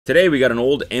Today we got an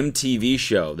old MTV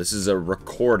show. This is a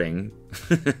recording.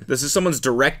 This is someone's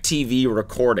DirecTV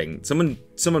recording. Someone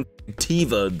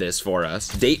TiVo'd this for us.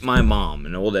 Date My Mom,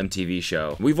 an old MTV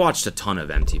show. We've watched a ton of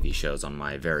MTV shows on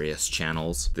my various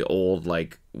channels. The old,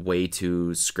 like, way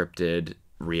too scripted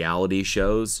reality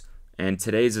shows. And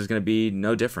today's is gonna be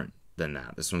no different than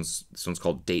that. This one's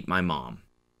called Date My Mom.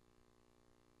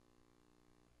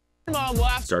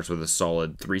 Starts with a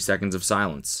solid 3 seconds of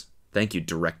silence. Thank you,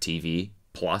 DirecTV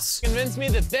Plus. Convince me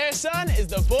that their son is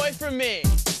the boy for me.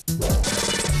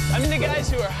 I'm into guys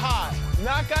who are hot,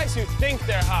 not guys who think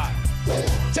they're hot.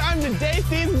 Time to date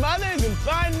these mothers and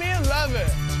find me a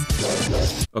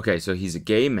lover. Okay, so he's a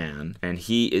gay man, and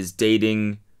he is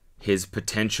dating his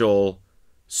potential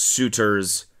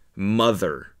suitor's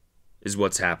mother, is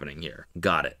what's happening here.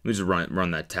 Got it. Let me just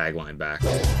run that tagline back.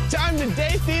 Time to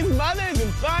date these mothers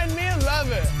and find me a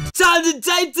lover. Time to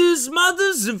date these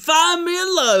mothers and find me a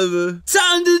lover.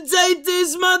 Time to date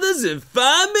these mothers and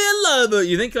find me a lover.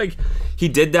 You think, like, he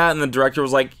did that and the director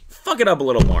was like, fuck it up a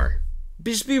little more.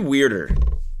 Just be weirder.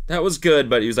 That was good,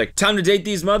 but he was like, time to date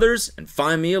these mothers and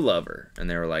find me a lover. And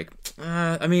they were like,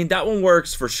 I mean, that one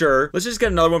works for sure. Let's just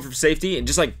get another one for safety and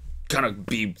just, like, kind of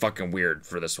be fucking weird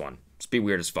for this one. Just be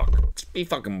weird as fuck. Just be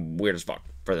fucking weird as fuck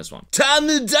for this one. Time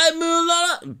to date me a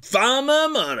lover and find my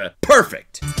mother.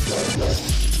 Perfect.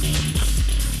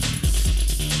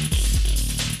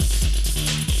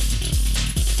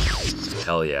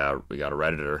 Hell yeah, we got a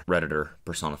Redditor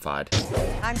personified.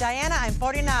 I'm Diana, I'm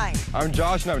 49. I'm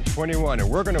Josh and I'm 21, and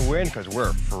we're gonna win because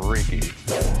we're freaky.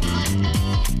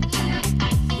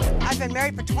 I've been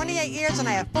married for 28 years and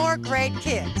I have 4 great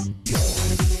kids.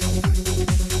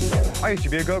 I used to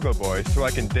be a go-go boy, so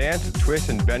I can dance, twist,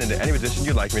 and bend into any position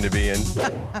you'd like me to be in.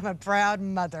 I'm a proud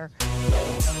mother.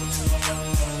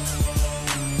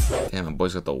 Damn, my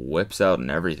boy's got the whips out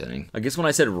and everything. I guess when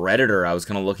I said Redditor, I was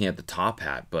kind of looking at the top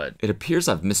hat, but it appears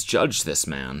I've misjudged this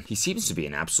man. He seems to be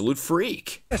an absolute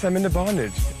freak. Yes, I'm into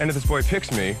bondage, and if this boy picks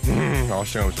me, I'll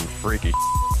show him some freaky.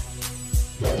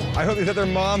 I hope these other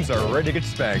moms are ready to get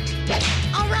spanked.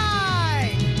 All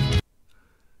right!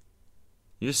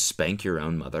 You just spank your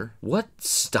own mother? What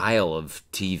style of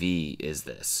TV is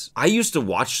this? I used to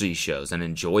watch these shows and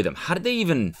enjoy them. How did they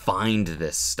even find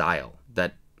this style?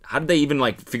 How did they even,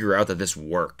 like, figure out that this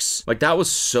works? Like, that was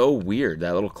so weird,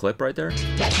 that little clip right there.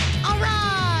 All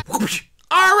right!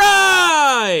 All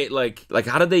right! Like,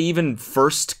 how did they even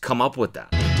first come up with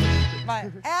that?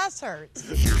 My ass hurts.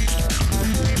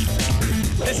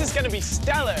 This is gonna be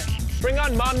stellar. Bring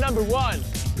on mom number 1.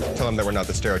 Tell them that we're not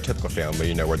the stereotypical family,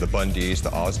 you know, we're the Bundys,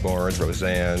 the Osborns,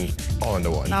 Roseanne, all into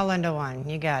one. All into one,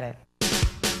 you got it.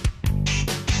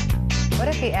 What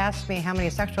if he asked me how many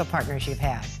sexual partners you've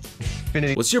had?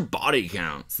 What's your body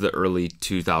count? It's the early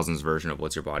 2000s version of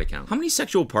what's your body count. How many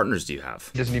sexual partners do you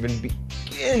have? Doesn't even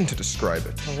begin to describe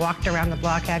it. Walked around the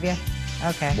block, have you?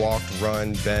 Okay. Walked,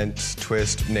 run, bent,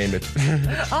 twist, name it.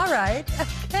 All right,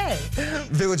 okay.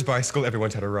 Village bicycle,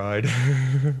 everyone's had a ride.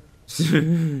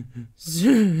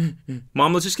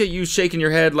 Mom, let's just get you shaking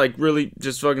your head, like, really,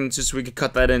 just so we could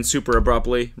cut that in super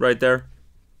abruptly right there.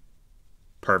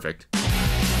 Perfect.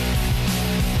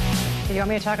 You want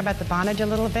me to talk about the bondage a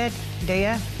little bit, do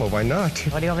you? Well, why not?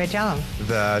 What do you want me to tell him?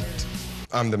 That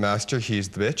I'm the master, he's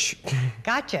the bitch.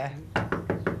 Gotcha.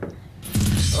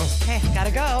 Oh. Okay,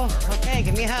 gotta go. Okay,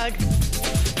 give me a hug.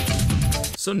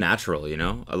 So natural, you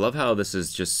know? I love how this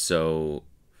is just so...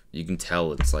 You can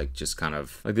tell it's like just kind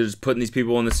of... Like they're just putting these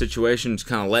people in this situation, just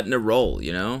kind of letting it roll,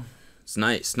 you know? It's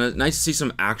nice. Nice to see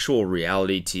some actual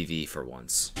reality TV for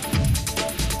once.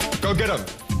 Go get him!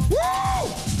 Woo!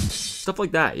 Stuff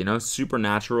like that, you know?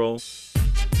 Supernatural.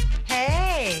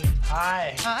 Hey!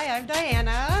 Hi. Hi, I'm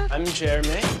Diana. I'm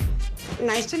Jeremy.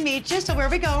 Nice to meet you. So where are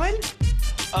we going?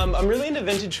 I'm really into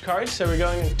vintage cars, so we're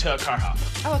going to a car hop.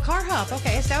 Oh, a car hop.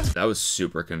 Okay, sounds... That was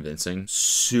super convincing.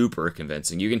 Super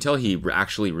convincing. You can tell he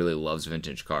actually really loves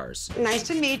vintage cars. Nice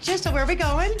to meet you. So where are we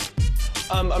going?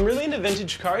 I'm really into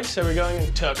vintage cars, so we're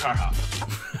going to a car hop.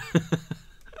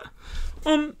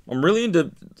 I'm really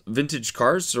into vintage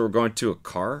cars, so we're going to a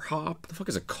car hop? What the fuck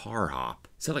is a car hop?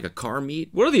 Is that like a car meet?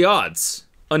 What are the odds?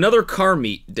 Another car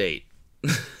meet date.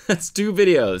 That's 2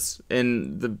 videos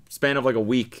in the span of like a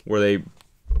week where they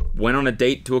went on a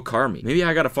date to a car meet. Maybe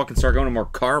I gotta fucking start going to more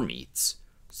car meets.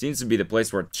 Seems to be the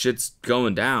place where shit's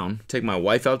going down. Take my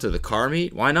wife out to the car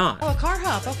meet? Why not? Oh, a car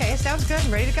hop. Okay, sounds good.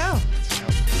 I'm ready to go.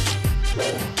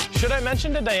 Should I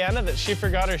mention to Diana that she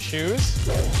forgot her shoes?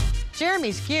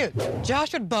 Jeremy's cute.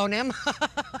 Josh would bone him.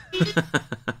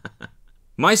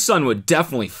 My son would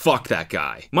definitely fuck that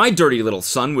guy. My dirty little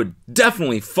son would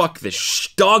definitely fuck the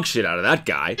dog shit out of that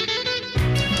guy.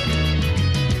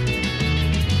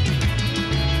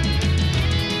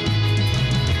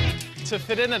 To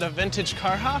fit in at a vintage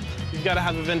car hop, you've got to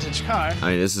have a vintage car. I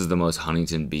mean, this is the most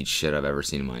Huntington Beach shit I've ever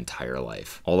seen in my entire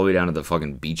life. All the way down to the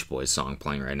fucking Beach Boys song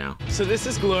playing right now. So this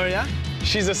is Gloria.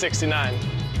 She's a 69.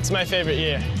 It's my favorite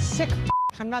year. Sick.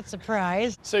 I'm not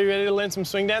surprised. So you ready to learn some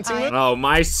swing dancing moves? Oh,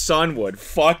 my son would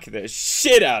fuck the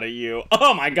shit out of you.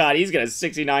 Oh my god, he's gonna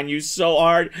 69 you so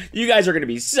hard. You guys are gonna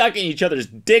be sucking each other's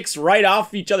dicks right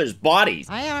off each other's bodies.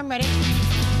 I am ready.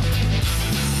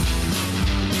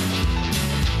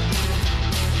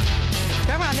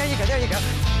 Come on, there you go, there you go.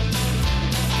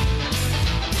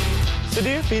 So do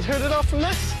your feet hurt at all from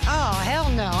this? Oh, hell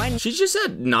no. She just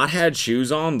had not had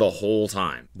shoes on the whole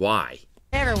time. Why?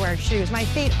 Never wear shoes. My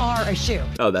feet are a shoe.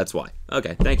 Oh, that's why.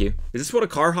 Okay, thank you. Is this what a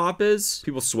car hop is?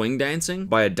 People swing dancing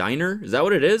by a diner? Is that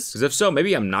what it is? Because if so,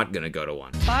 maybe I'm not gonna go to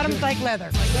one. Bottoms like leather.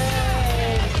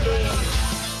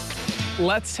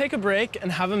 Let's take a break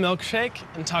and have a milkshake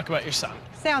and talk about your son.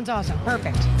 Sounds awesome.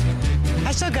 Perfect.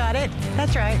 I still got it.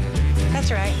 That's right. That's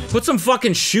right. Put some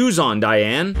fucking shoes on,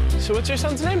 Diane. So what's your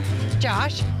son's name?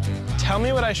 Josh, Tell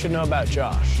me what I should know about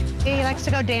Josh. he likes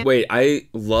to go dance. Wait, I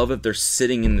love that they're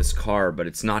sitting in this car, but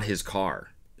it's not his car.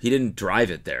 He didn't drive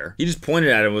it there. He just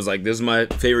pointed at it and was like, this is my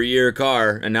favorite year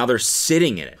car, and now they're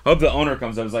sitting in it. Hope the owner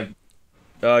comes up and is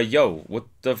like, yo, what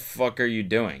the fuck are you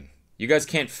doing? You guys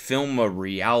can't film a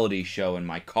reality show in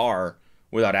my car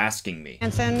without asking me.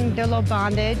 Dancing, do a little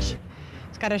bondage.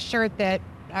 It's got a shirt that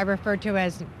I refer to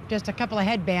as just a couple of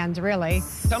headbands, really.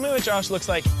 Tell me what Josh looks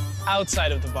like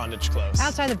outside of the bondage clothes.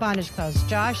 Outside the bondage clothes,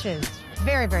 Josh is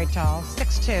very, very tall,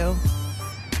 6'2".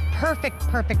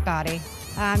 Perfect body.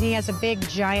 He has a big,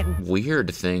 giant...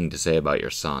 Weird thing to say about your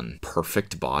son.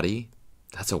 Perfect body?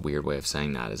 That's a weird way of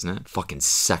saying that, isn't it? Fucking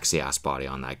sexy ass body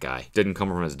on that guy. Didn't come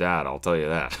from his dad, I'll tell you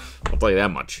that. I'll tell you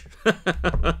that much.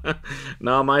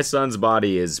 No, my son's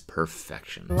body is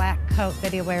perfection. black coat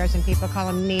that he wears, and people call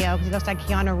him Neo because he looks like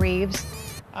Keanu Reeves.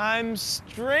 I'm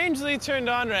strangely turned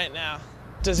on right now.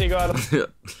 Does he go out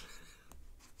of...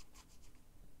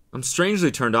 I'm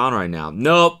strangely turned on right now.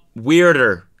 Nope,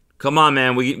 weirder. Come on,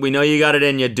 man, we know you got it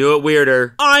in you. Do it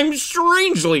weirder. I'm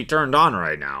strangely turned on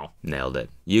right now. Nailed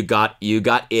it. You got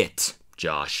it,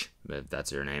 Josh. If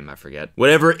that's your name, I forget.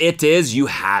 Whatever it is, you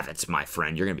have it, my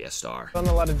friend. You're gonna be a star. on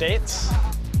a lot of dates?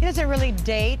 He doesn't really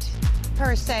date,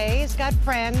 per se. He's got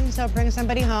friends. He'll bring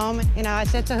somebody home. You know, I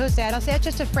said, so who's that? I'll say, it's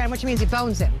just a friend, which means he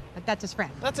bones him. But that's his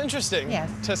friend. That's interesting, Yes.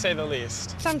 to say the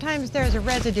least. Sometimes there's a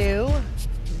residue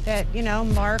that, you know,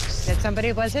 marks that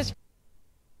somebody was his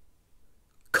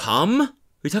Cum? Are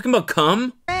you talking about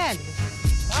cum? friend.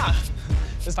 Ah,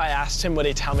 if I asked him, would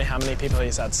he tell me how many people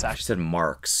he's had She sex? said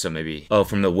marks, so maybe, oh,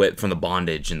 from the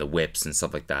bondage and the whips and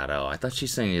stuff like that. Oh, I thought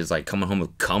she's saying he's like coming home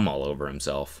with cum all over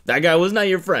himself. That guy was not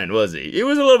your friend, was he? He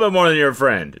was a little bit more than your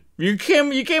friend. You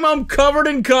came home covered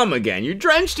in cum again. You're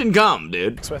drenched in cum,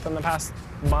 dude. With in the past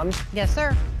month? Yes,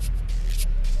 sir.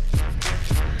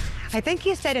 I think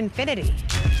you said infinity.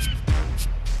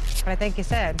 What I think you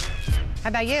said. How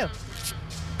about you?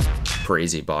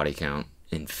 Crazy body count.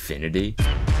 Infinity.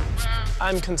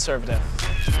 I'm conservative.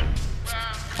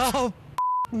 Oh,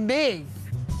 me.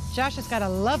 Josh has got a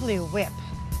lovely whip.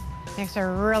 Makes a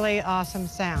really awesome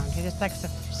sound. He just likes to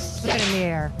slip it in the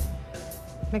air.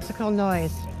 Makes a cool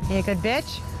noise. You a good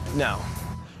bitch? No.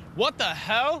 What the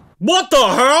hell? What the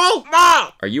hell?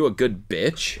 Ah! Are you a good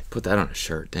bitch? Put that on a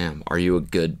shirt, damn. Are you a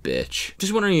good bitch?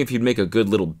 Just wondering if you'd make a good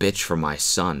little bitch for my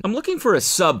son. I'm looking for a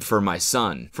sub for my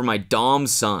son. For my dom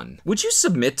son. Would you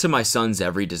submit to my son's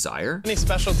every desire? Any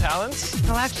special talents?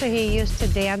 Well, actually, he used to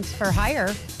dance for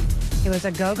hire. He was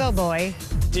a go-go boy.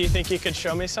 Do you think you could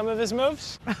show me some of his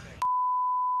moves? A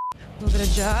little bit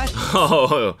of Josh.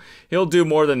 Oh, he'll do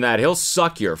more than that. He'll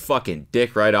suck your fucking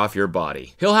dick right off your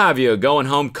body. He'll have you going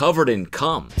home covered in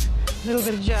cum. A little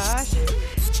bit of Josh. A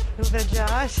little bit of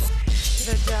Josh. A little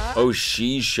bit of Josh. Oh,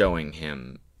 she's showing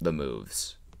him the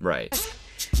moves. Right.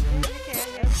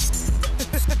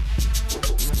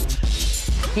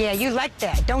 Yeah, you like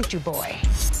that, don't you, boy?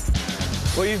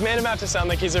 Well, you've made him out to sound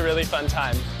like he's a really fun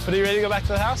time. But are you ready to go back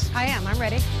to the house? I am. I'm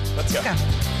ready. Let's go. Go.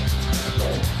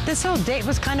 This whole date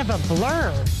was kind of a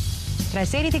blur. Did I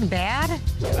say anything bad?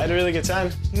 I had a really good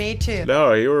time. Me too.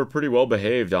 No, you were pretty well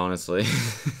behaved, honestly.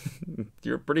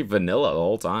 You were pretty vanilla the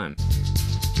whole time.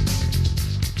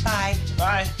 Bye.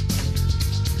 Bye.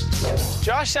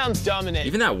 Josh sounds dominating.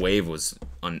 Even that wave was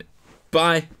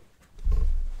Bye.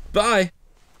 Bye.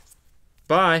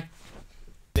 Bye.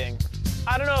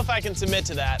 I don't know if I can submit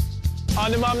to that.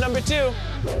 On to mom number 2.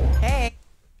 Hey.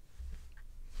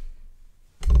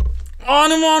 On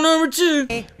to mom number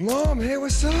 2. Mom, hey,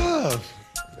 what's up?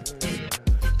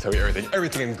 tell you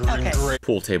everything in green. Okay. Great.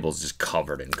 Pool table's just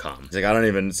covered in cum. He's like, I don't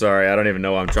even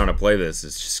know why I'm trying to play this.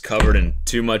 It's just covered in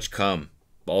too much cum.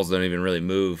 Balls don't even really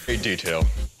move. Great detail.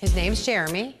 His name's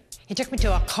Jeremy. He took me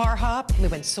to a car hop. We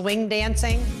went swing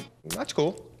dancing. That's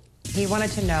cool. He wanted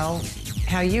to know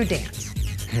how you dance.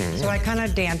 So I kind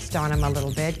of danced on him a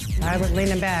little bit. I was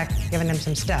leaning back, giving him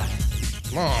some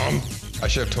stuff. Mom, I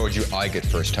should have told you I get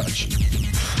first touch.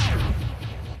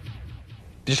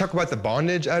 Did you talk about the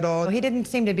bondage at all? Well, he didn't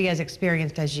seem to be as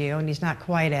experienced as you, and he's not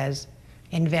quite as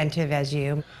inventive as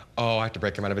you. Oh, I have to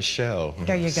break him out of his shell.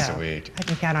 There you go. Sweet. I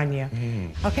can count on you.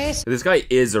 Okay, so This guy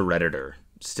is a Redditor.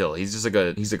 Still, he's just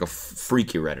like a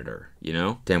freaky Redditor, you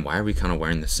know? Damn, why are we kind of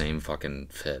wearing the same fucking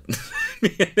fit?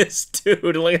 Me and this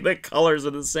dude, look at the colors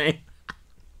are the same.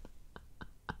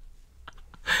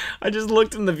 I just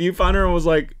looked in the viewfinder and was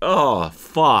like, oh,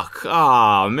 fuck.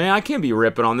 Oh, man, I can't be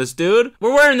ripping on this dude.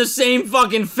 We're wearing the same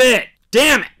fucking fit.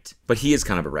 Damn it. But he is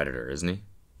kind of a Redditor, isn't he?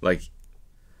 Like,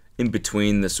 in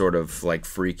between the sort of, like,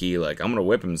 freaky, like, I'm gonna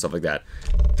whip him and stuff like that.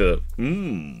 The,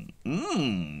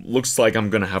 looks like I'm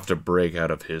gonna have to break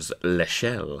out of his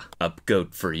shell. Up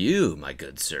goat for you, my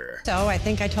good sir. I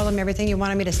think I told him everything you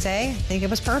wanted me to say. I think it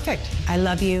was perfect. I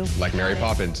love you. Like Mary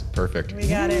Poppins. Perfect. We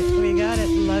got it. We got it.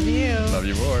 Love you. Love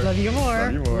you more. Love you more.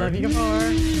 Love you more. Love you more.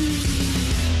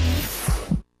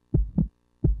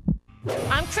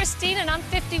 I'm Christine and I'm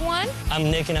 51.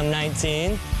 I'm Nick and I'm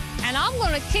 19. And I'm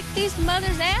gonna kick these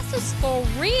mothers' asses for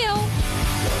real.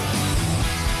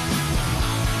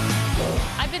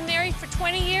 I've been married for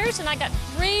 20 years and I got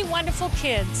 3 wonderful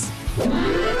kids.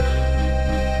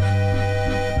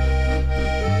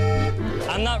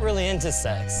 I'm not really into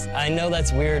sex. I know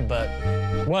that's weird, but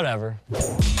whatever.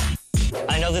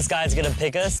 I know this guy's gonna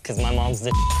pick us because my mom's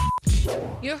the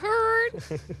You heard?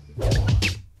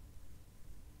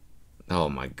 Oh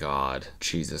my god.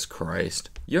 Jesus Christ.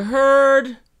 You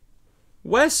heard?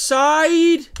 West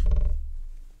Side?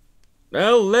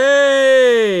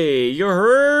 LA! You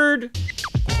heard?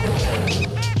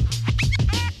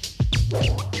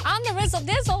 I'm the Rizzle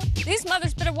Dizzle. These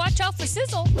mothers better watch out for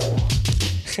Sizzle.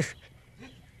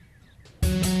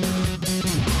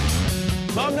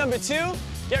 Mom number 2,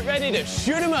 get ready to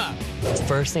shoot him up.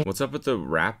 first thing. What's up with the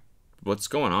rap? What's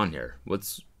going on here?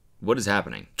 What is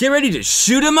happening? Get ready to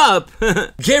shoot him up!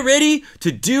 Get ready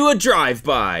to do a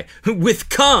drive-by with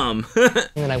cum!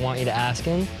 That I want you to ask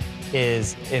him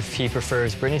is if he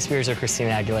prefers Britney Spears or Christina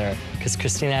Aguilera. Because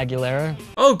Christina Aguilera,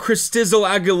 Oh, Christizzle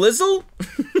Agalizzle?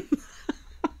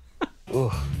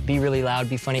 ooh, be really loud,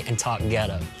 be funny, and talk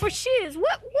ghetto. For shiz,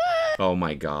 what? Oh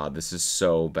my god, this is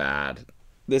so bad.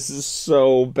 This is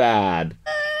so bad.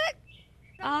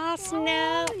 Oh,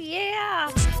 snap. Yeah.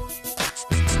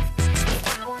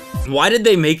 Why did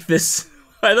they make this?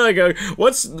 I thought, like,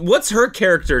 what's her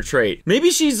character trait? Maybe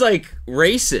she's like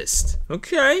racist.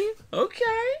 Okay.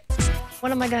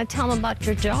 What am I gonna tell them about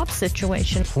your job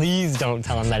situation? Please don't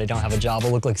tell him that I don't have a job.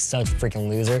 I'll look like such a freaking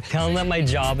loser. Tell him that my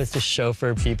job is to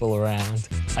chauffeur people around.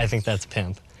 I think that's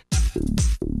pimp.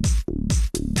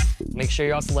 Make sure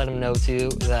you also let him know, too,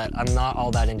 that I'm not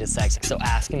all that into sex. So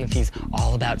ask him if he's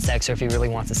all about sex or if he really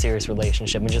wants a serious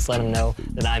relationship. And just let him know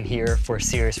that I'm here for a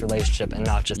serious relationship and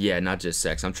not just... Yeah, not just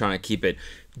sex. I'm trying to keep it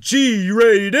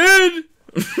G-rated.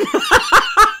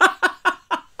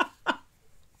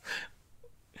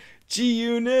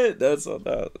 G-unit. That's what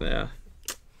that, yeah.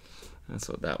 That's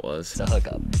what that was. a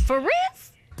hookup. For real?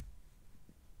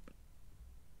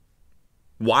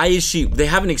 Why is she, they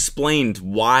haven't explained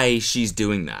why she's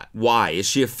doing that. Why? Is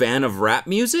she a fan of rap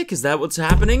music? Is that what's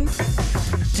happening?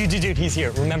 Dude, he's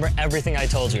here. Remember everything I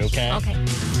told you, okay? Okay.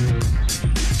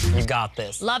 You got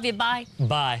this. Love you, bye.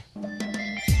 Bye.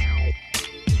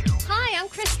 Hi, I'm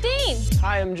Christine.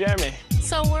 Hi, I'm Jeremy.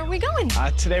 So where are we going?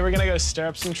 Today we're gonna go stir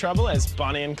up some trouble as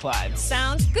Bonnie and Clyde.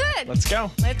 Sounds good. Let's go.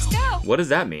 Let's go. What does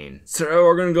that mean? So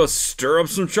we're gonna go stir up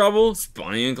some trouble? It's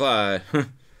Bonnie and Clyde.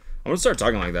 I'm gonna start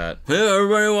talking like that. Hey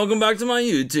everybody, welcome back to my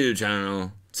YouTube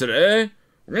channel. Today,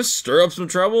 we're gonna stir up some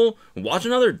trouble and watch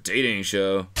another dating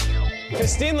show.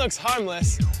 Christine looks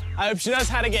harmless. I hope she knows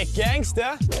how to get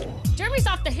gangsta. Jeremy's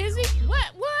off the hizzy. What?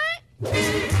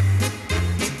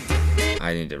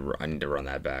 I need to run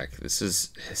that back. This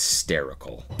is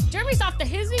hysterical. Jeremy's off the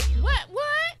hizzy. What? What?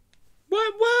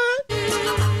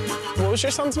 What was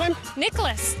your son's name?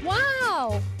 Nicholas.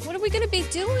 Wow. What are we gonna be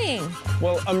doing?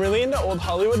 Well, I'm really into old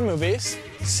Hollywood movies,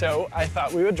 so I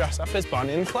thought we would dress up as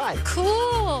Bonnie and Clyde.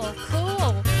 Cool.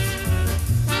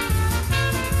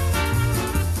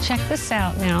 Check this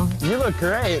out now. You look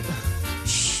great.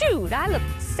 Shoot, I look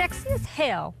sexy as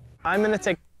hell. I'm gonna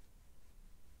take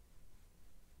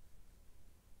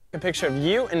A picture of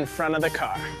you in front of the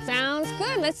car. Sounds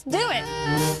good. Let's do it.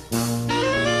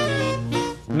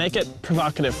 Make it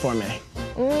provocative for me.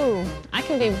 Ooh, I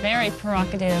can be very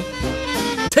provocative.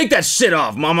 Take that shit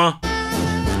off, mama.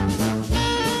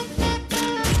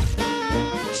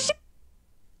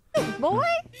 Boy?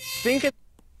 Think it.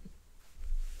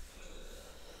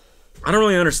 I don't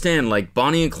really understand. Like,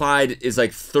 Bonnie and Clyde is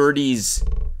like 30s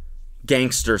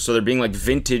gangsters, so they're being like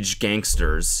vintage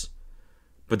gangsters,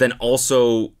 but then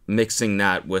also mixing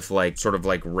that with like sort of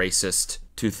like racist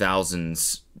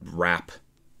 2000s rap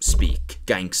speak.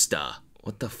 Gangsta.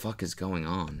 What the fuck is going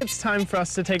on? It's time for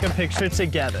us to take a picture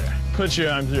together. Put your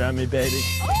arms around me, baby.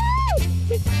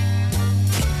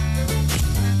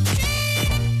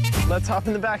 Let's hop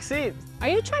in the back seat. Are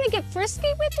you trying to get frisky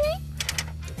with me?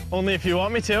 Only if you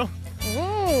want me to.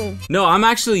 Ooh. No, I'm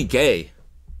actually gay.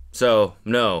 So,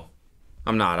 no,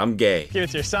 I'm not. I'm gay. You're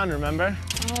with your son, remember?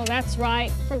 Oh, that's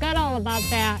right. Forgot all about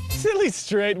that. Silly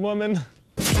straight woman.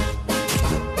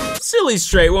 Silly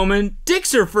straight woman.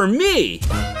 Dicks are for me.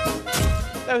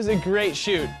 That was a great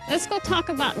shoot. Let's go talk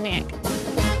about Nick.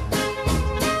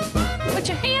 Put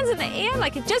your hands in the air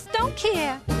like you just don't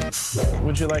care.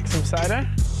 Would you like some cider?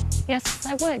 Yes,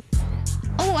 I would.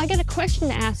 Oh, I got a question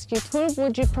to ask you. Who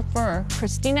would you prefer,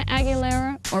 Christina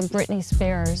Aguilera or Britney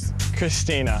Spears?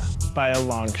 Christina, by a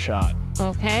long shot.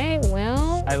 Okay,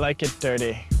 well, I like it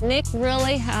dirty. Nick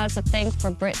really has a thing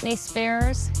for Britney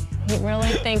Spears. He really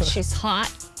thinks she's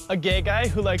hot. A gay guy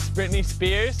who likes Britney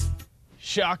Spears?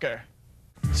 Shocker.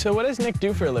 So what does Nick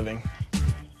do for a living?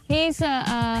 He's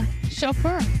a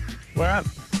chauffeur. Where at?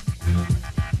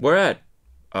 Where at?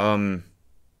 In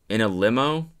a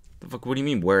limo? The fuck, what do you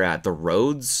mean, where at? The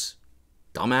roads?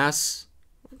 Dumbass?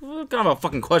 What kind of a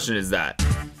fucking question is that?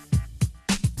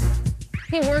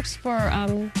 He works for,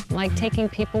 like, taking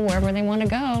people wherever they want to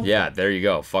go. Yeah, there you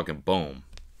go. Fucking boom.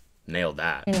 Nailed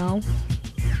that. You know,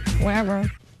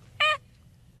 wherever.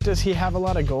 Does he have a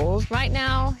lot of goals? Right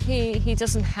now, he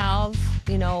doesn't have,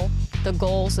 you know, the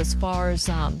goals as far as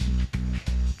I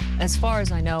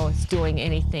know, is doing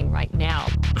anything right now.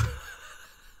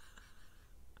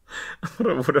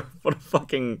 What a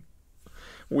fucking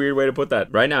weird way to put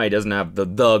that. Right now, he doesn't have the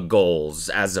goals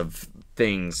as of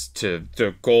things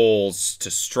the goals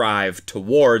to strive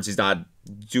towards. He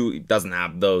doesn't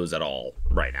have those at all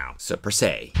right now. So per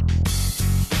se.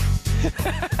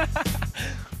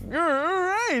 You're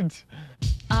right.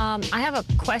 I have a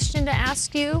question to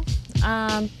ask you.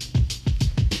 Are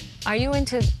you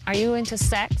into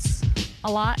sex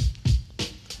a lot?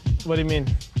 What do you mean?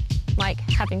 Like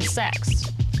having sex?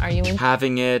 Are you into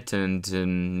Having it and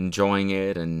enjoying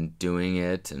it and doing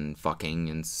it and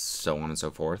fucking and so on and so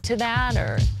forth. that,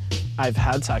 or? I've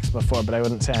had sex before, but I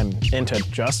wouldn't say I'm into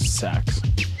just sex.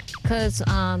 Because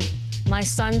my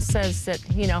son says that,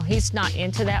 you know, he's not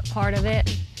into that part of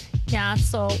it. Yeah,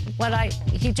 so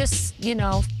he just, you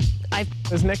know,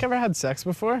 Has Nick ever had sex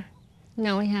before?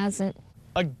 No, he hasn't.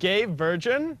 A gay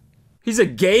virgin? He's a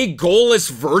gay, goalless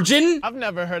virgin? I've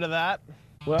never heard of that.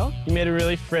 Well, you made a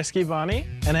really frisky Bonnie,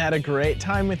 and I had a great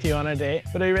time with you on our date.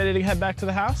 But are you ready to head back to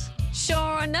the house?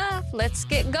 Sure enough, let's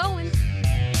get going.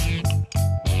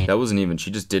 That wasn't even,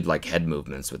 she just did like head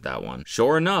movements with that one.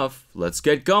 Sure enough, let's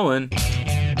get going.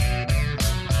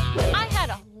 I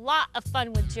had a lot of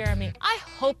fun with Jeremy. I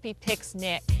hope he picks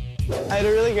Nick. I had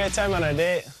a really great time on our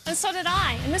date. And so did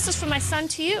I. And this is from my son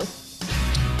to you.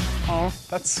 Oh,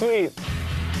 that's sweet.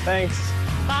 Thanks.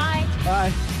 Bye.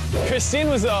 Bye. Christine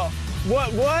was all,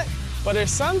 what? But her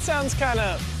son sounds kind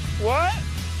of, what?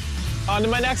 On to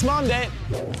my next mom date.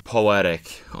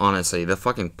 Poetic, honestly. The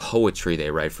fucking poetry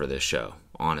they write for this show,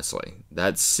 honestly.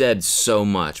 That said so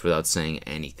much without saying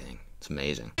anything. It's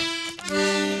amazing.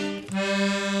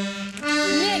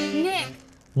 Nick.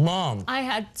 Mom. I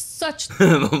had such...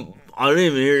 I didn't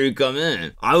even hear you come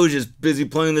in. I was just busy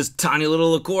playing this tiny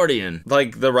little accordion.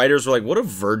 Like, the writers were like, what a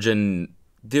virgin...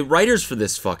 The writers for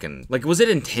this fucking... Like, was it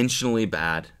intentionally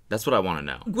bad? That's what I want to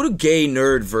know. What do gay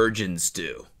nerd virgins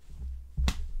do?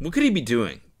 What could he be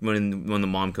doing when the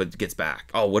mom gets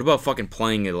back? Oh, what about fucking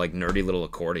playing a, like, nerdy little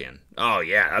accordion? Oh,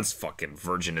 yeah, that's fucking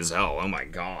virgin as hell. Oh, my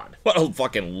God. What a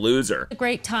fucking loser. a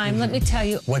great time, let me tell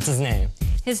you. What's his name?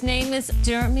 His name is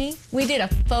Jeremy. We did a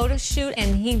photo shoot,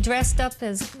 and he dressed up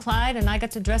as Clyde, and I got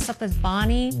to dress up as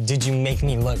Bonnie. Did you make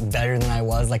me look better than I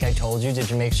was like I told you? Did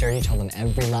you make sure you told him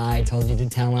every lie? I told you to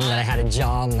tell him that I had a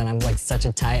job and that I'm like such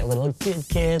a tight little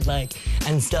kid, like,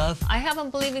 and stuff? I have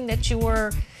him believing that you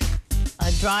were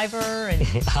a driver and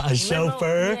A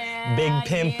chauffeur, Yeah, big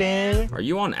pimpin'. Are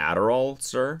you on Adderall,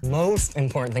 sir? Most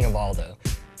important thing of all, though,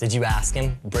 did you ask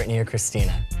him, Brittany or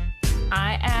Christina?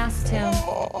 I asked him.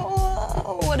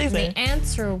 What is The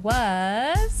answer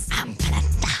was. I'm gonna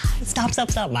die. Stop, stop,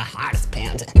 stop. My heart is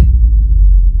pounding.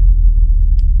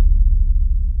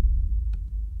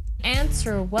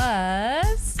 Answer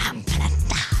was. I'm gonna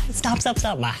die. Stop, stop,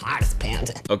 stop. My heart is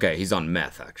pounding. Okay, he's on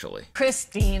meth, actually.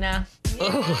 Christina.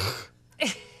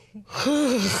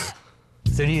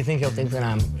 So do you think he'll think that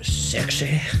I'm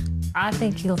sexy? I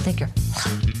think he'll think you're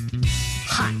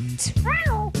hot.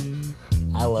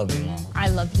 I love you, Mom. I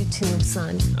love you too,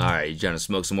 son. All right, you trying to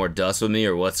smoke some more dust with me,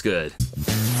 or what's good?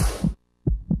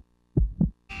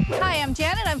 Hi, I'm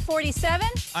Janet. I'm 47.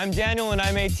 I'm Daniel, and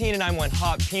I'm 18, and I'm one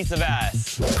hot piece of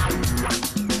ass.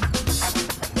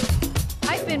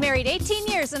 I've been married 18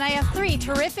 years, and I have 3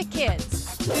 terrific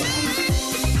kids.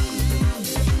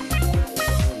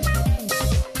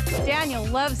 Daniel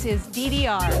loves his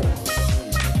DDR.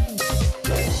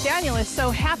 Daniel is so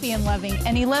happy and loving,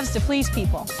 and he loves to please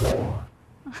people.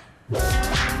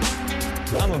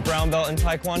 I'm a brown belt in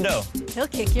Taekwondo. He'll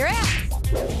kick your ass.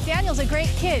 Daniel's a great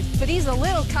kid, but he's a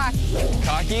little cocky.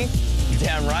 Cocky?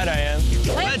 Damn right I am.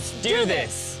 Let's do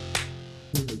this.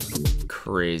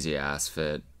 Crazy ass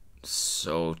fit.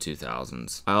 So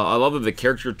 2000s. I love that the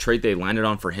character trait they landed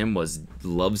on for him was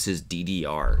loves his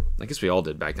DDR. I guess we all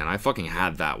did back then. I fucking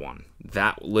had that one.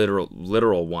 That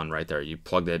literal one right there. You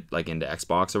plugged it like into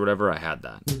Xbox or whatever. I had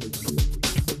that.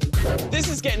 This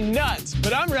is getting nuts,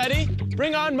 but I'm ready.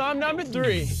 Bring on mom number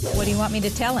 3. What do you want me to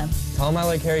tell him? Tell him I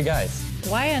like hairy guys.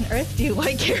 Why on earth do you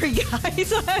like hairy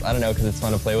guys? I don't know, because it's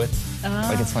fun to play with.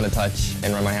 Like it's fun to touch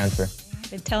and run my hands through.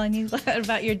 Been telling you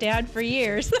about your dad for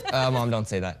years. Mom, don't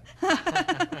say that.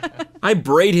 I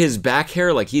braid his back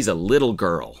hair like he's a little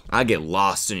girl. I get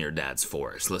lost in your dad's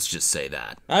forest, let's just say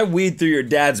that. I weed through your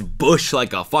dad's bush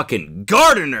like a fucking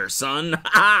gardener, son.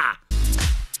 Ha!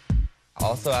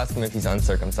 Also ask him if he's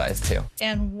uncircumcised too.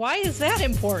 And why is that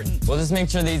important? We'll just make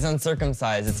sure that he's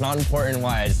uncircumcised. It's not important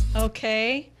why.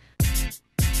 Okay.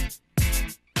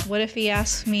 What if he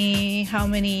asks me how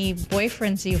many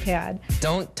boyfriends you've had?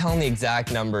 Don't tell him the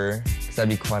exact number, because that'd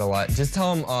be quite a lot. Just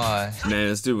tell him, Man,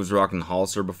 this dude was rocking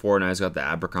Hollister before, now he's got the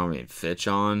Abercrombie and Fitch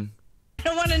on. I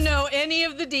don't want to know any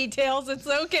of the details. It's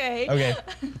okay. Okay,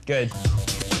 good.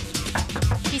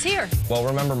 He's here. Well,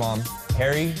 remember, Mom,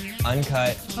 hairy,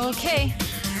 uncut. Okay.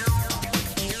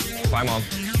 Bye, Mom.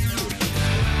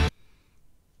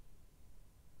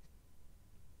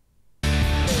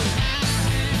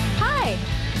 Hi,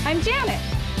 I'm Janet.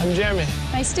 I'm Jeremy.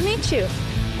 Nice to meet you.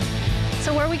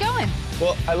 So where are we going?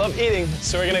 Well, I love eating,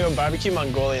 so we're gonna go barbecue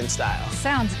Mongolian style.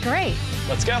 Sounds great.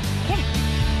 Let's go. Okay.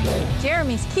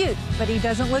 Jeremy's cute, but he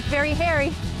doesn't look very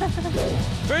hairy.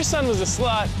 First son was a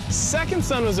slut, second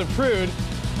son was a prude.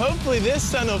 Hopefully this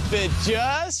son will fit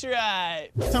just right.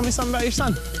 Tell me something about your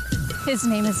son. His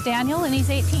name is Daniel, and he's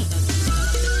 18.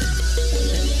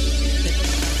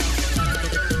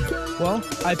 Well,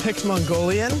 I picked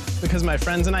Mongolian because my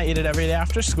friends and I eat it every day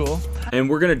after school. And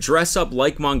we're gonna dress up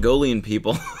like Mongolian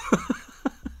people.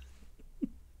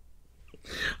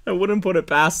 I wouldn't put it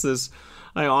past this.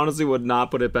 I honestly would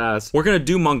not put it past. We're gonna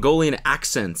do Mongolian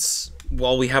accents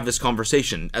while we have this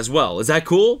conversation as well. Is that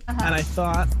cool? And I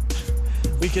thought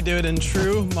we could do it in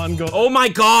true Mongolian. Oh my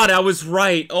god, I was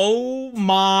right. Oh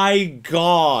my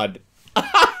god. How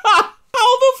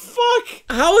the fuck?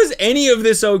 How is any of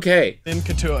this okay? In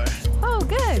couture. Oh,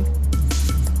 good.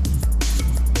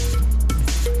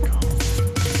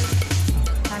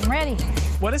 I'm ready.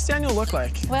 What does Daniel look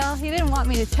like? Well, he didn't want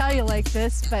me to tell you like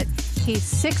this, but he's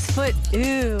 6 foot,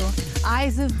 ooh,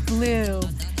 eyes of blue,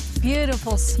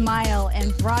 beautiful smile,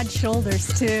 and broad shoulders,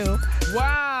 too.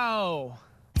 Wow.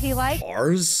 He likes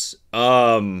Bars?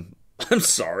 I'm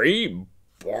sorry.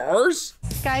 Bars?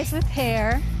 guys with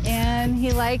hair, and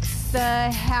he likes the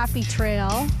happy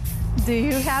trail. Do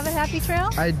you have a happy trail?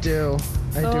 I do.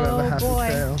 I do have a happy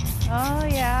trail. Oh,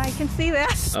 yeah, I can see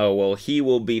that. Oh, well, he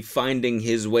will be finding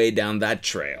his way down that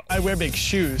trail. I wear big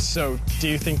shoes, so do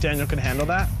you think Daniel can handle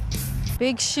that?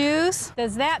 Big shoes?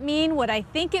 Does that mean what I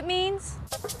think it means?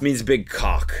 Means big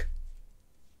cock.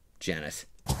 Janet.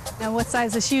 And what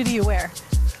size of shoe do you wear?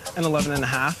 An 11 and a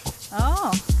half.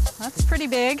 Oh, that's pretty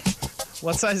big.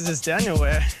 What size does Daniel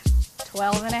wear?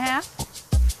 12 and a half?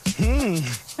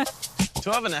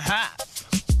 12 and a half.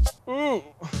 Ooh.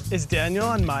 Is Daniel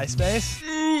on MySpace?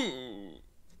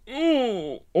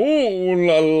 Ooh,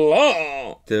 la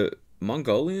la. The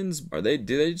Mongolians, do they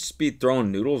just be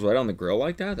throwing noodles right on the grill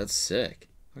like that? That's sick.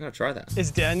 I gotta try that.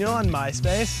 Is Daniel on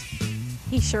MySpace?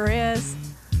 He sure is.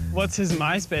 What's his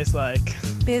MySpace like?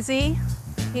 Busy.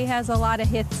 He has a lot of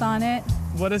hits on it.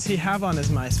 What does he have on his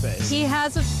MySpace? He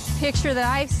has a picture that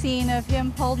I've seen of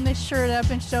him holding his shirt up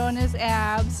and showing his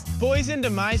abs. Boys into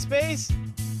MySpace?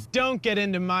 Don't get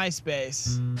into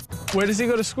MySpace. Where does he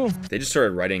go to school? They just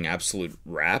started writing absolute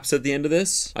raps at the end of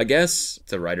this. I guess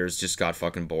the writers just got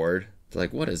fucking bored. They're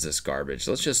like, what is this garbage?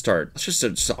 Let's just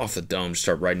off the dome,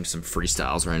 start writing some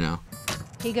freestyles right now.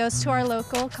 He goes to our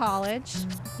local college.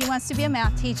 He wants to be a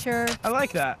math teacher. I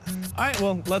like that. All right,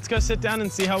 well, let's go sit down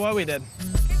and see how well we did.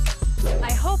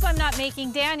 I hope I'm not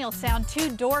making Daniel sound too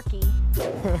dorky.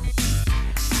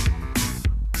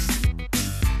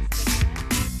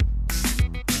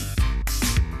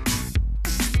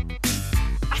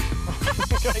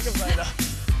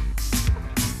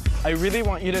 I really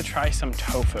want you to try some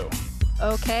tofu.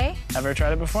 Okay. Ever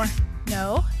tried it before?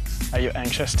 No. Are you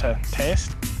anxious to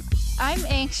taste? I'm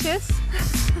anxious.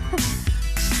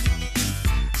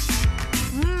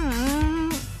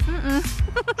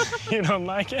 You don't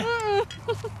like it?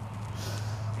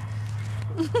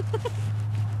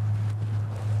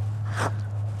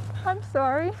 I'm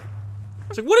sorry.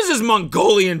 It's like, what is this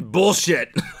Mongolian bullshit?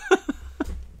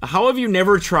 How have you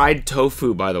never tried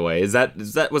tofu, by the way? Was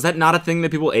that not a thing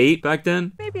that people ate back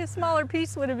then? Maybe a smaller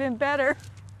piece would have been better.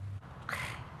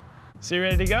 So you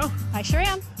ready to go? I sure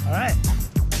am. All right.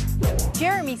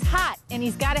 Jeremy's hot and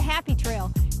he's got a happy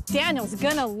trail. Daniel's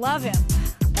gonna love him.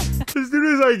 This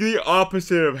dude is like the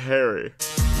opposite of Harry.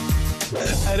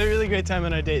 I had a really great time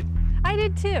on our date. I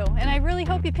did too, and I really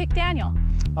hope you pick Daniel.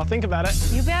 I'll think about it.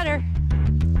 You better.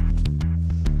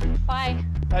 Bye.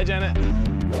 Bye, Janet.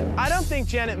 I don't think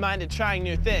Janet minded trying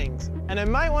new things, and I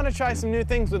might want to try some new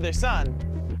things with her son.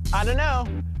 I don't know.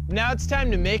 Now it's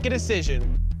time to make a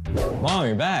decision. Mom,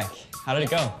 you're back. How did it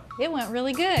go? It went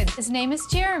really good. His name is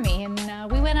Jeremy, and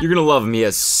we went on. You're gonna love him. He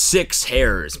has 6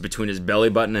 hairs between his belly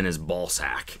button and his ball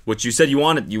sack. Which you said you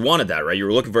wanted. You wanted that, right? You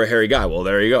were looking for a hairy guy. Well,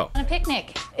 there you go. On a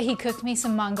picnic. He cooked me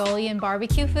some Mongolian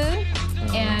barbecue food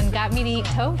and got me to eat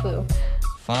tofu.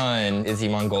 Fun. Is he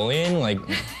Mongolian? Like.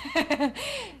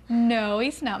 No,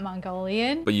 he's not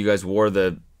Mongolian. But you guys wore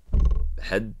the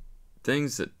head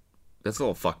things. That's a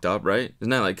little fucked up, right?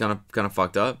 Isn't that like kind of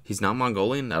fucked up? He's not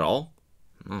Mongolian at all.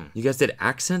 Oh. You guys did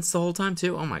accents the whole time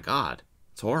too? Oh my god,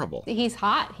 it's horrible. He's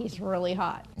hot. He's really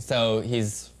hot. So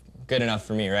he's good enough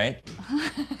for me, right?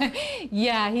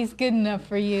 Yeah, he's good enough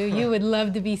for you. You would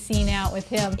love to be seen out with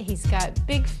him. He's got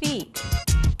big feet.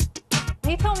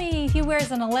 He told me he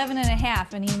wears an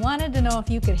 11.5, and he wanted to know if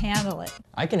you could handle it.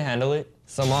 I can handle it.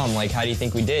 So Mom, like, how do you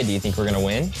think we did? Do you think we're gonna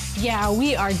win? Yeah,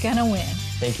 we are gonna win.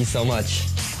 Thank you so much.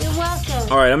 You're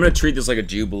welcome. All right, I'm gonna treat this like a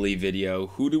Jubilee video.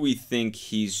 Who do we think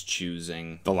he's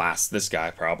choosing? This guy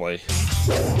probably.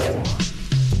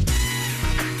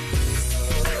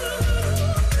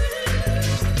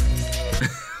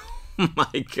 Oh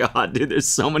my god, dude, there's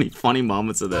so many funny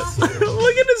moments of this. Look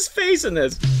at his face in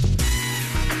this.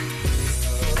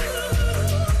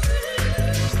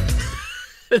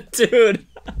 Dude.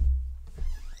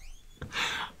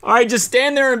 All right, just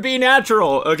stand there and be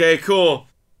natural. Okay, cool.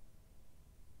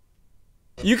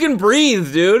 You can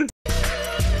breathe, dude.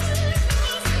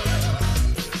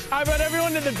 I brought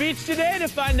everyone to the beach today to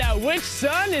find out which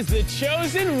son is the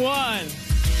chosen one.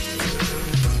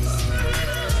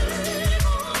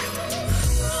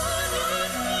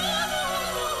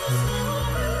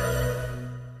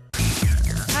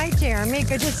 Hi, Jeremy.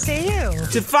 Good to see you.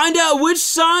 To find out which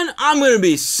son I'm gonna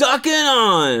be sucking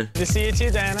on. Good to see you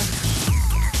too, Diana.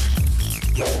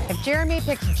 If Jeremy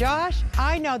picks Josh,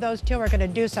 I know those two are gonna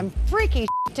do some freaky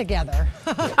shit together.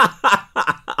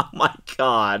 Oh my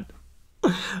god.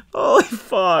 Holy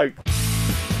fuck.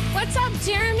 What's up,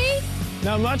 Jeremy?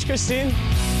 Not much, Christine.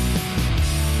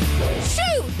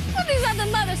 Shoot! What do these other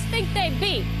mothers think they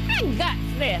be? I got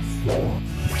this.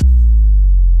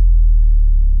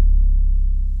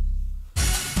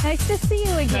 Nice to see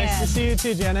you again. Nice to see you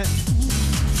too, Janet.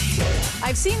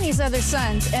 I've seen these other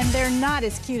sons, and they're not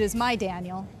as cute as my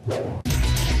Daniel.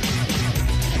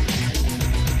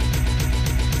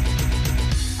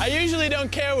 I usually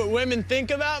don't care what women think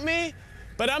about me,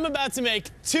 but I'm about to make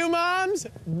 2 moms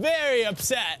very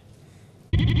upset.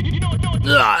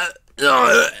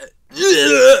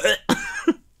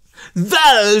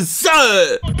 That's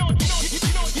so.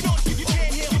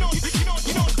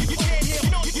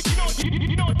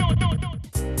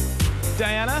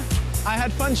 Diana, I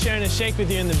had fun sharing a shake with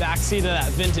you in the backseat of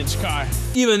that vintage car.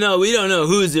 Even though we don't know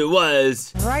whose it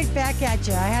was. Right back at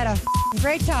you. I had a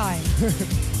great time.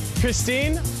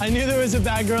 Christine, I knew there was a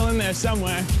bad girl in there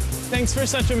somewhere. Thanks for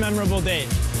such a memorable date.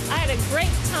 I had a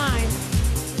great time.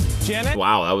 Janet?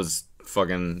 Wow, that was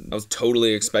Fucking, I was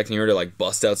totally expecting her to like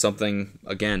bust out something,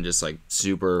 again, just like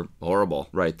super horrible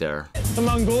right there. The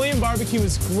Mongolian barbecue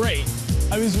was great.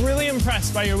 I was really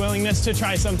impressed by your willingness to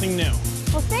try something new.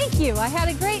 Well, thank you. I had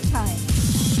a great time.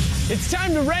 It's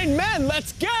time to raid men.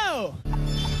 Let's go!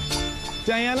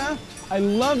 Diana, I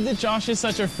love that Josh is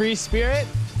such a free spirit,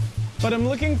 but I'm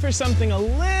looking for something a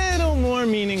little more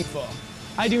meaningful.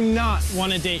 I do not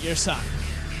want to date your son.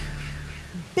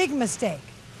 Big mistake.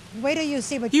 Wait till you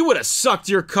see what He would have sucked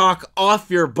your cock off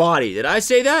your body. Did I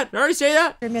say that? Did I already say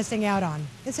that? you're missing out on.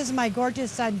 This is my gorgeous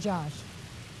son, Josh.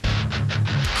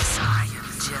 I am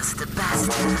just the best.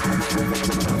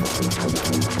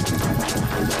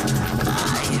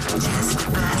 I am just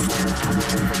the best.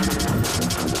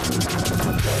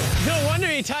 No wonder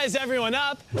he ties everyone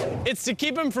up. It's to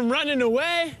keep him from running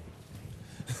away.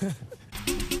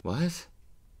 What?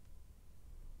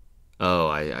 Oh,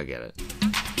 I get it.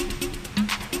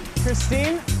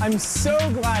 Christine, I'm so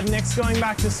glad Nick's going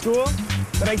back to school,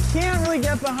 but I can't really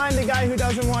get behind a guy who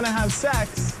doesn't want to have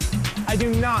sex. I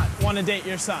do not want to date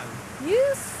your son.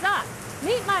 You suck.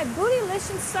 Meet my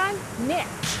bootylicious son, Nick.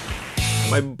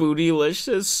 My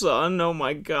bootylicious son, oh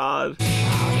my god.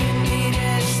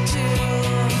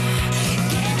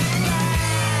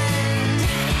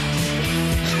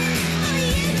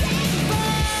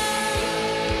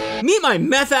 Meet my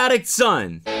meth addict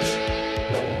son.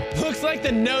 Looks like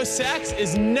the no sex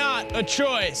is not a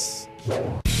choice.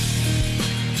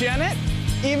 Janet,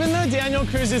 even though Daniel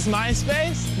cruises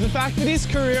MySpace, the fact that he's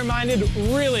career-minded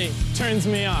really turns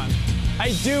me on.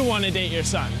 I do want to date your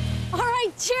son. All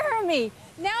right, Jeremy.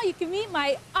 Now you can meet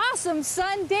my awesome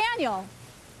son, Daniel.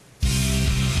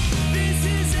 This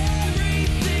is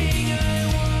everything I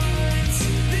want.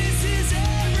 This is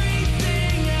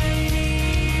everything I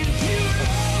need. You're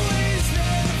always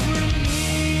there for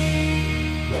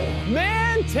me.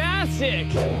 Fantastic!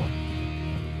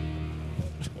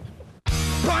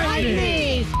 Bite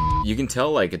me! You can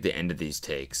tell like at the end of these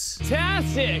takes,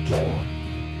 Fantastic!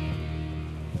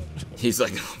 he's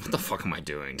like, what the fuck am I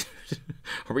doing?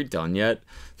 Are we done yet?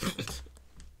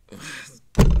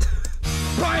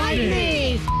 Bite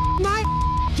me! My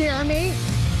Jeremy!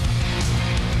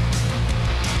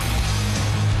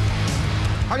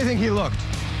 How do you think he looked?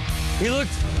 He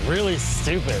looked really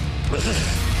stupid.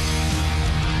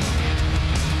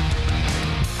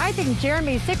 I think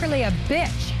Jeremy's secretly a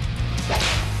bitch.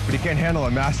 But he can't handle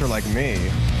a master like me.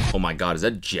 Oh my god, is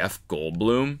that Jeff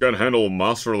Goldblum? Can't handle a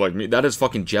monster like me. That is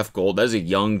fucking Jeff Gold. That is a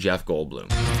young Jeff Goldblum.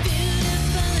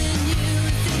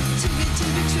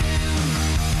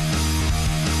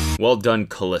 Well done,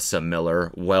 Calissa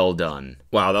Miller. Well done.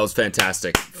 Wow, that was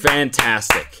fantastic.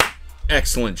 Fantastic.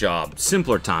 Excellent job.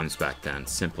 Simpler times back then.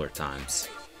 Simpler times.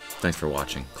 Thanks for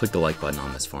watching. Click the like button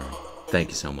on this for me. Thank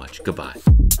you so much. Goodbye.